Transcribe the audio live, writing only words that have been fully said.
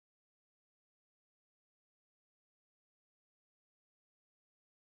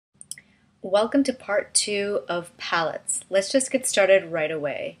Welcome to part 2 of palettes. Let's just get started right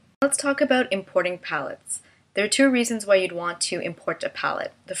away. Let's talk about importing palettes. There are two reasons why you'd want to import a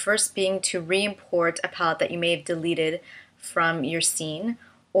palette. The first being to re-import a palette that you may have deleted from your scene,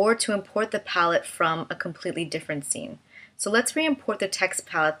 or to import the palette from a completely different scene. So let's re-import the text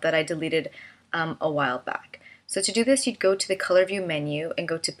palette that I deleted a while back. So to do this, you'd go to the Color View menu and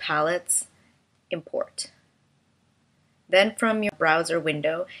go to Palettes, Import. Then from your browser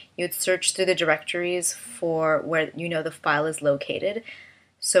window, you'd search through the directories for where you know the file is located.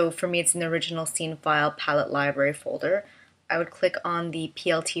 So for me, it's in the original scene file palette library folder. I would click on the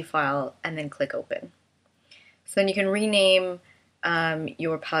PLT file and then click open. So then you can rename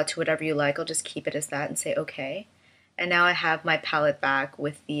your palette to whatever you like. I'll just keep it as that and say OK. And now I have my palette back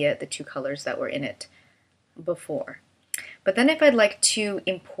with the two colors that were in it before. But then if I'd like to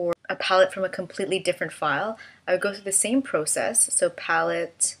import a palette from a completely different file, I would go through the same process, so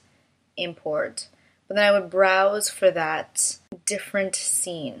palette, import, but then I would browse for that different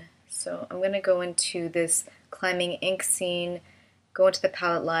scene. So I'm going to go into this climbing ink scene, go into the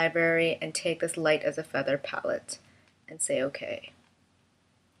palette library, and take this light as a feather palette and say OK.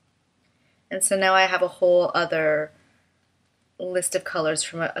 And so now I have a whole other list of colors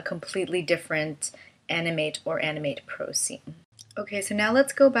from a completely different Animate or Animate Pro scene. Okay, so now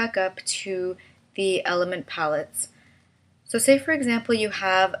let's go back up to the element palettes. So say for example you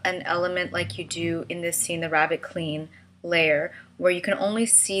have an element like you do in this scene, the Rabbit Clean layer, where you can only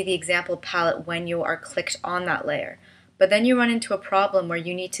see the example palette when you are clicked on that layer. But then you run into a problem where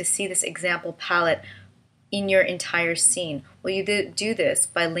you need to see this example palette in your entire scene. Well, you do this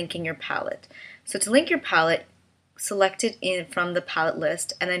by linking your palette. So to link your palette, select it from the palette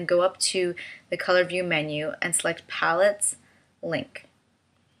list and then go up to the Color View menu and select Palettes, Link.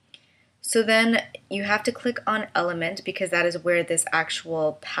 So then you have to click on Element because that is where this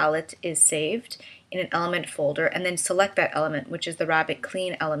actual palette is saved in an element folder, and then select that element, which is the Rabbit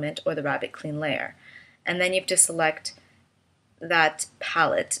Clean element or the Rabbit Clean layer. And then you have to select that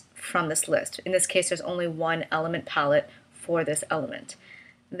palette from this list. In this case, there's only one element palette for this element.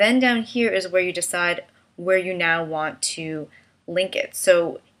 Then down here is where you decide where you now want to link it.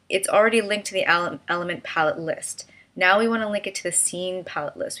 So it's already linked to the element palette list. Now we want to link it to the scene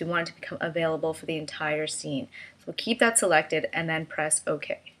palette list. We want it to become available for the entire scene. So we'll keep that selected and then press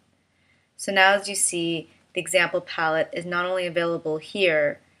OK. So now as you see, the example palette is not only available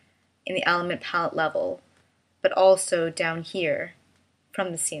here in the element palette level, but also down here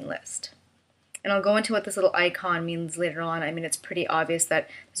from the scene list. And I'll go into what this little icon means later on. I mean, it's pretty obvious that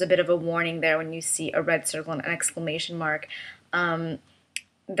there's a bit of a warning there when you see a red circle and an exclamation mark.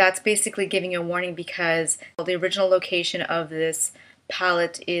 That's basically giving you a warning because the original location of this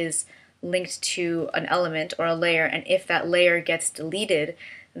palette is linked to an element or a layer, and if that layer gets deleted,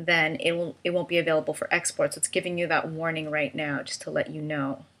 then it won't be available for export. So it's giving you that warning right now, just to let you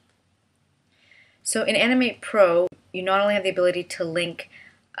know. So in Animate Pro, you not only have the ability to link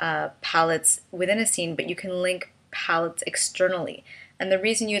palettes within a scene, but you can link palettes externally. And the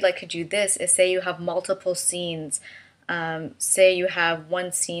reason you'd like to do this is say you have multiple scenes. Say you have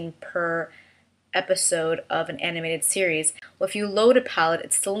one scene per episode of an animated series. Well, if you load a palette,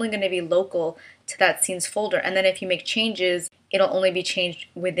 it's still only going to be local to that scene's folder. And then if you make changes, it'll only be changed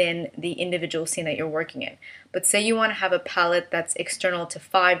within the individual scene that you're working in. But say you want to have a palette that's external to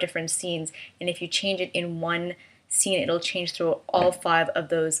 5 different scenes, and if you change it in one scene, it'll change through all 5 of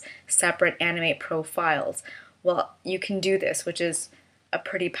those separate Animate Pro files. Well, you can do this, which is a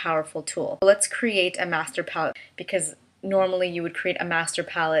pretty powerful tool. Let's create a master palette, because normally you would create a master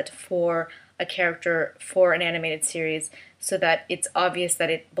palette for a character for an animated series so that it's obvious that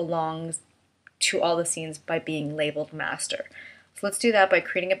it belongs to all the scenes by being labeled master. So let's do that by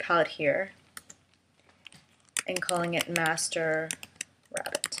creating a palette here and calling it Master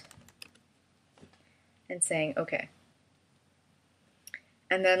Rabbit and saying OK.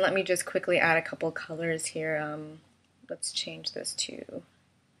 And then let me just quickly add a couple colors here. Let's change this to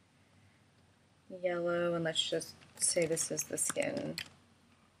yellow, and let's just say this is the skin.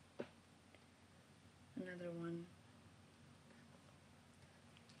 Another one.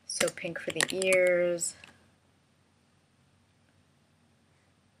 So pink for the ears.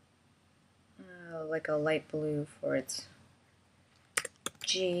 Like a light blue for its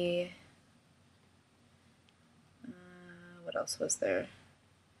G. What else was there?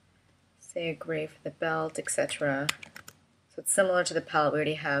 Say a gray for the belt, etc. So it's similar to the palette we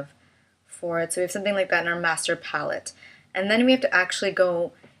already have for it. So we have something like that in our master palette. And then we have to actually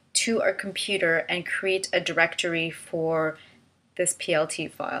go to our computer and create a directory for this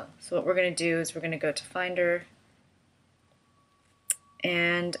PLT file. So what we're going to do is we're going to go to Finder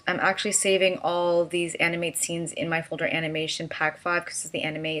And I'm actually saving all these Animate scenes in my folder Animation Pack 5 because it's the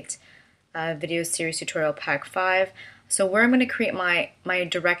Animate video series tutorial Pack 5. So where I'm going to create my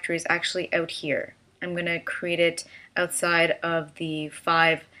directory is actually out here. I'm going to create it outside of the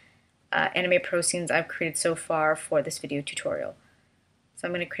 5 Animate Pro scenes I've created so far for this video tutorial. So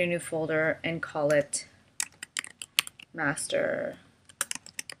I'm going to create a new folder and call it Master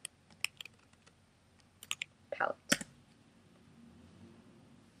Palette.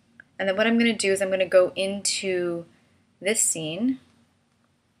 And then what I'm going to do is I'm going to go into this scene.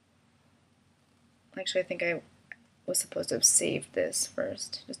 Actually, I think I was supposed to have saved this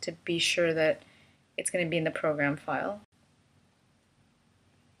first, just to be sure that it's going to be in the program file.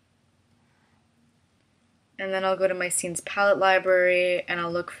 And then I'll go to my scenes palette library and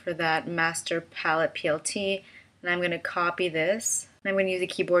I'll look for that master palette PLT, and I'm going to copy this. I'm going to use the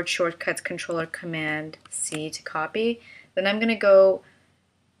keyboard shortcuts Controller Command C to copy. Then I'm going to go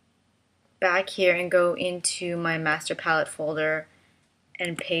back here and go into my master palette folder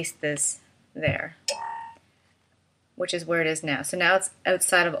and paste this there, which is where it is now. So now it's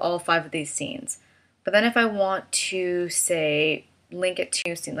outside of all 5 of these scenes. But then if I want to, say, link it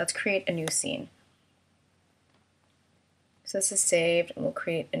to a scene, let's create a new scene. So this is saved, and we'll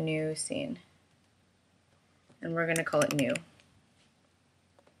create a new scene. And we're going to call it new.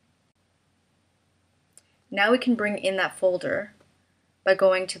 Now we can bring in that folder by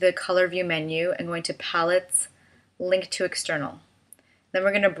going to the color view menu and going to palettes, link to external. Then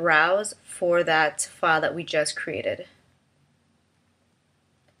we're going to browse for that file that we just created.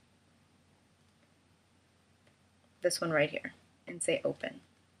 This one right here, and say open.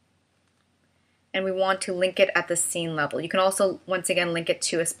 And we want to link it at the scene level. You can also, once again, link it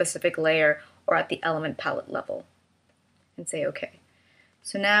to a specific layer or at the element palette level, and say OK.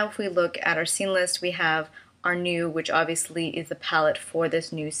 So now if we look at our scene list, we have our new, which obviously is the palette for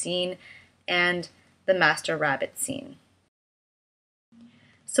this new scene, and the master rabbit scene.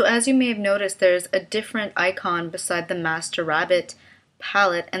 So as you may have noticed, there's a different icon beside the master rabbit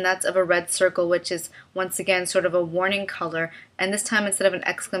palette, and that's of a red circle, which is once again sort of a warning color, and this time instead of an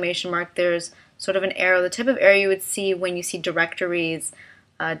exclamation mark there's sort of an arrow, the type of arrow you would see when you see directories,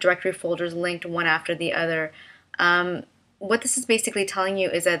 directory folders linked one after the other. What this is basically telling you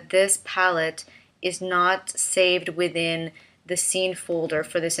is that this palette is not saved within the scene folder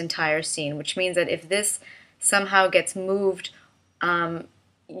for this entire scene, which means that if this somehow gets moved,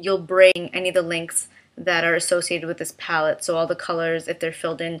 you'll break any of the links that are associated with this palette. So all the colors, if they're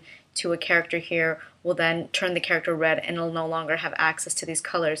filled in to a character here, will then turn the character red and it'll no longer have access to these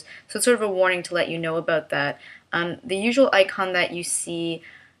colors. So it's sort of a warning to let you know about that. The usual icon that you see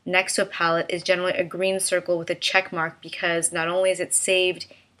next to a palette is generally a green circle with a check mark, because not only is it saved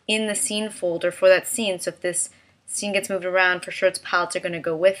in the scene folder for that scene, so if this scene gets moved around, for sure its palettes are going to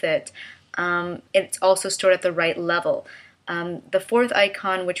go with it. It's also stored at the right level. The fourth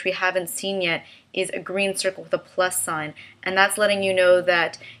icon, which we haven't seen yet, is a green circle with a plus sign, and that's letting you know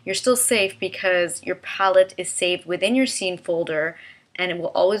that you're still safe because your palette is saved within your scene folder and it will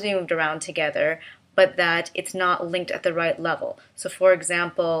always be moved around together, but that it's not linked at the right level. So for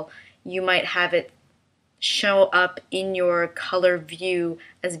example, you might have it show up in your color view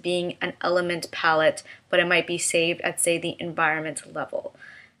as being an element palette, but it might be saved at, say, the environment level.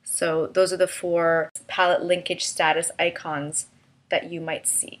 So those are the 4 palette linkage status icons that you might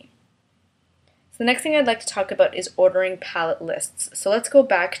see. So the next thing I'd like to talk about is ordering palette lists. So let's go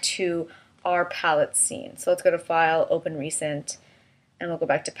back to our palette scene. So let's go to File, Open Recent, and we'll go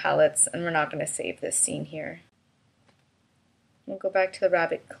back to Palettes, and we're not going to save this scene here. We'll go back to the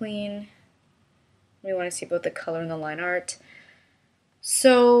Rabbit Clean. We want to see both the color and the line art.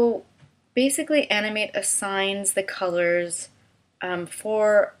 So basically Animate assigns the colors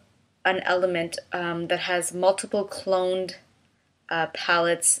for an element that has multiple cloned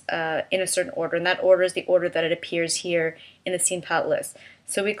palettes in a certain order, and that order is the order that it appears here in the scene palette list.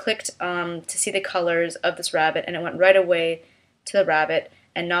 So we clicked to see the colors of this rabbit, and it went right away to the rabbit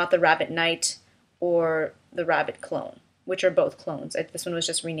and not the Rabbit Knight or the Rabbit Clone, which are both clones. This one was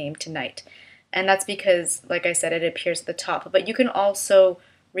just renamed to Knight. And that's because, like I said, it appears at the top. But you can also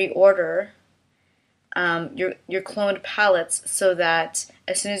reorder your cloned palettes so that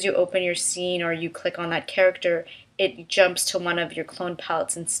as soon as you open your scene or you click on that character, it jumps to one of your cloned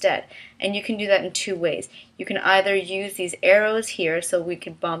palettes instead. And you can do that in 2 ways. You can either use these arrows here, so we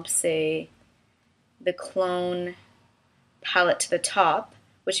could bump, say, the clone palette to the top,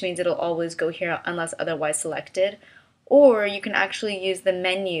 which means it'll always go here unless otherwise selected. Or you can actually use the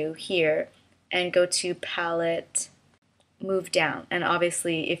menu here and go to Palette, Move Down. And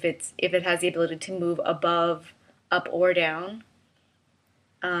obviously if it has the ability to move above, up, or down,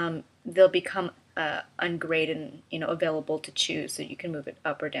 they'll become ungraded and available to choose, so you can move it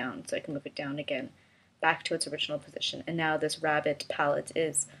up or down. So I can move it down again back to its original position, and now this rabbit palette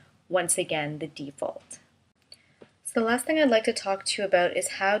is once again the default. So the last thing I'd like to talk to you about is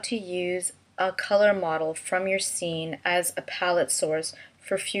how to use a color model from your scene as a palette source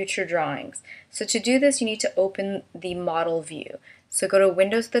for future drawings. So to do this, you need to open the model view. So go to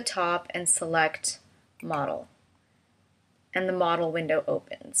Windows at the top and select Model, and the model window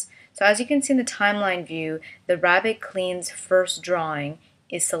opens. So as you can see in the timeline view, the Rabbit Clean's first drawing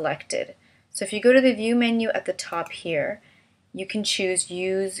is selected. So if you go to the View menu at the top here, you can choose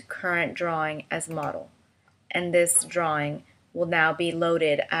Use Current Drawing as Model, and this drawing will now be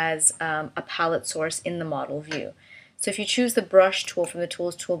loaded as a palette source in the model view. So if you choose the brush tool from the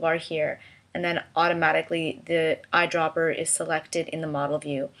tools toolbar here, and then automatically the eyedropper is selected in the model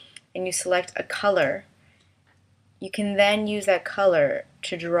view, and you select a color, you can then use that color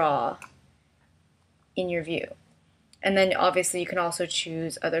to draw in your view. And then obviously you can also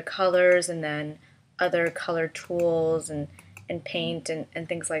choose other colors and then other color tools and paint and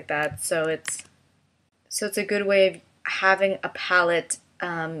things like that. So it's a good way of having a palette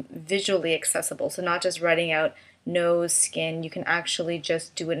visually accessible. So not just writing out nose, skin, you can actually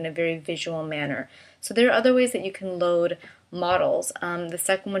just do it in a very visual manner. So there are other ways that you can load models. The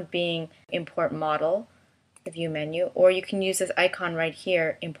second one being import model, the view menu, or you can use this icon right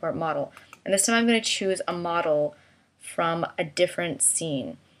here, import model. And this time I'm going to choose a model from a different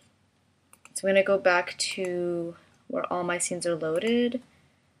scene. So I'm going to go back to where all my scenes are loaded.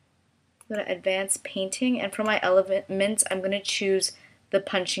 I'm going to advanced painting, and for my elements I'm going to choose the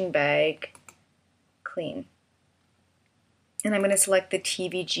punching bag clean. And I'm going to select the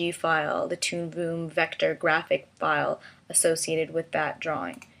TVG file, the Toon vector graphic file associated with that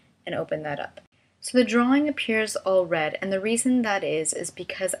drawing, and open that up. So the drawing appears all red, and the reason that is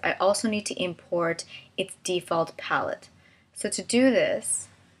because I also need to import its default palette. So to do this,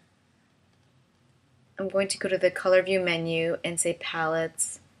 I'm going to go to the color view menu and say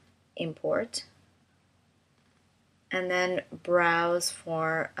palettes, import, and then browse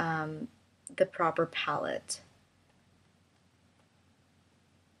for the proper palette.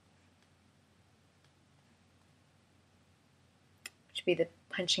 Which would be the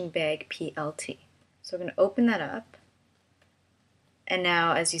punching bag PLT. So we're going to open that up, and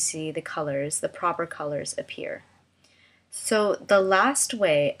now as you see the colors, the proper colors appear. So the last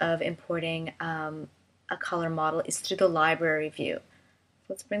way of importing a color model is through the library view.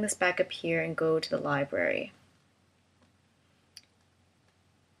 Let's bring this back up here and go to the library.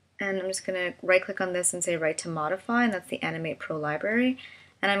 And I'm just going to right click on this and say write to modify, and that's the Animate Pro library.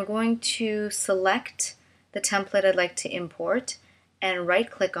 And I'm going to select the template I'd like to import and right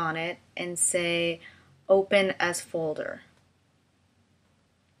click on it and say open as folder.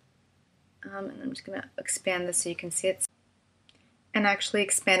 And I'm just going to expand this so you can see it, and actually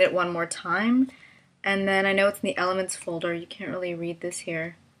expand it one more time. And then I know it's in the elements folder, you can't really read this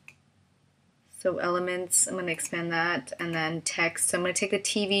here. So elements, I'm going to expand that, and then text. So I'm going to take the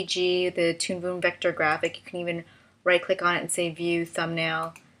TVG, the Toon vector graphic. You can even right click on it and say view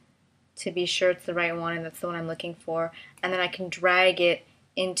thumbnail to be sure it's the right one, and that's the one I'm looking for. And then I can drag it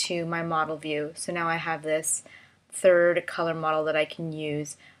into my model view. So now I have this third color model that I can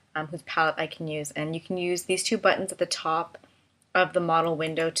use, whose palette I can use. And you can use these two buttons at the top of the model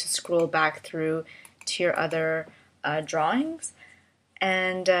window to scroll back through to your other drawings,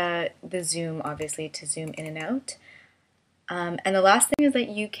 and the zoom, obviously, to zoom in and out. And the last thing is that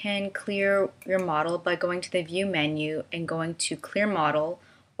you can clear your model by going to the view menu and going to clear model,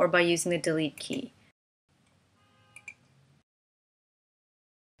 or by using the delete key.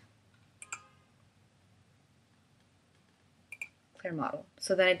 Clear model.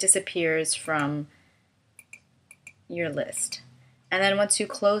 So then it disappears from your list. And then once you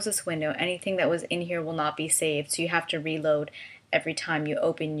close this window, anything that was in here will not be saved, so you have to reload every time you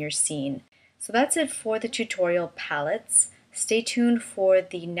open your scene. So that's it for the tutorial palettes. Stay tuned for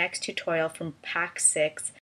the next tutorial from Pack 6